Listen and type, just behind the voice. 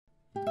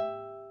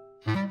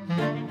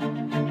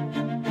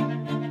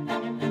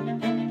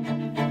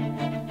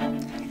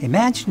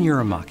Imagine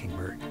you're a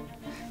mockingbird.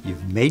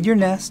 You've made your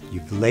nest,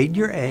 you've laid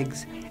your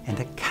eggs, and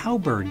a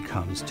cowbird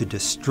comes to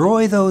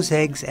destroy those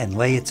eggs and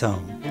lay its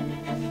own.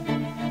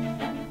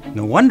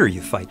 No wonder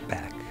you fight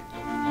back.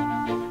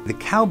 The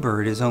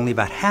cowbird is only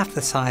about half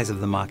the size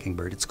of the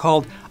mockingbird. It's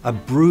called a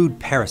brood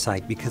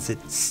parasite because it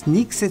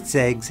sneaks its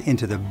eggs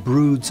into the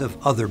broods of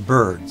other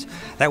birds.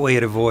 That way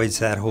it avoids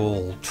that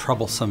whole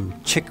troublesome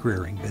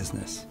chick-rearing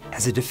business.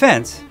 As a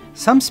defense,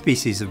 some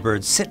species of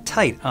birds sit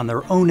tight on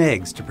their own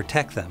eggs to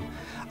protect them.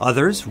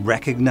 Others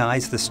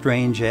recognize the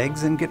strange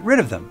eggs and get rid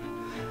of them.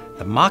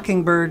 The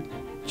mockingbird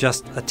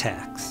just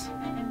attacks.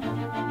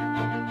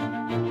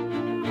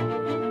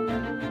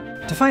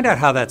 To find out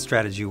how that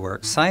strategy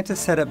works, scientists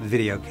set up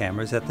video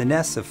cameras at the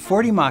nests of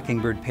 40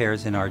 mockingbird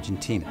pairs in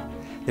Argentina.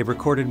 They've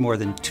recorded more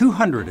than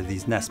 200 of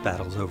these nest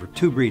battles over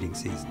 2 breeding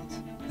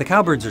seasons. The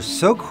cowbirds are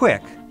so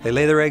quick, they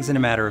lay their eggs in a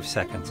matter of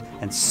seconds,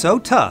 and so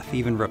tough,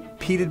 even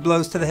repeated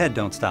blows to the head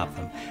don't stop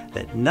them,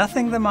 that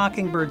nothing the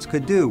mockingbirds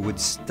could do would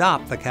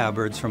stop the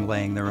cowbirds from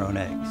laying their own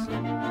eggs.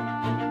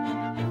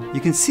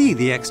 You can see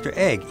the extra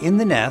egg in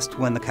the nest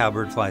when the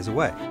cowbird flies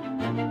away.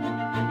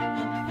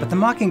 But the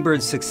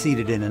mockingbirds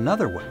succeeded in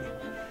another way.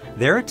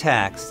 Their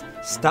attacks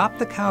stopped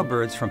the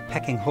cowbirds from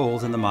pecking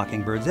holes in the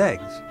mockingbird's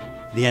eggs.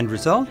 The end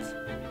result?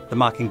 The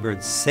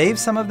mockingbirds save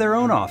some of their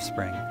own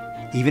offspring,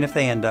 even if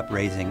they end up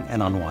raising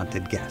an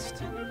unwanted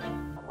guest.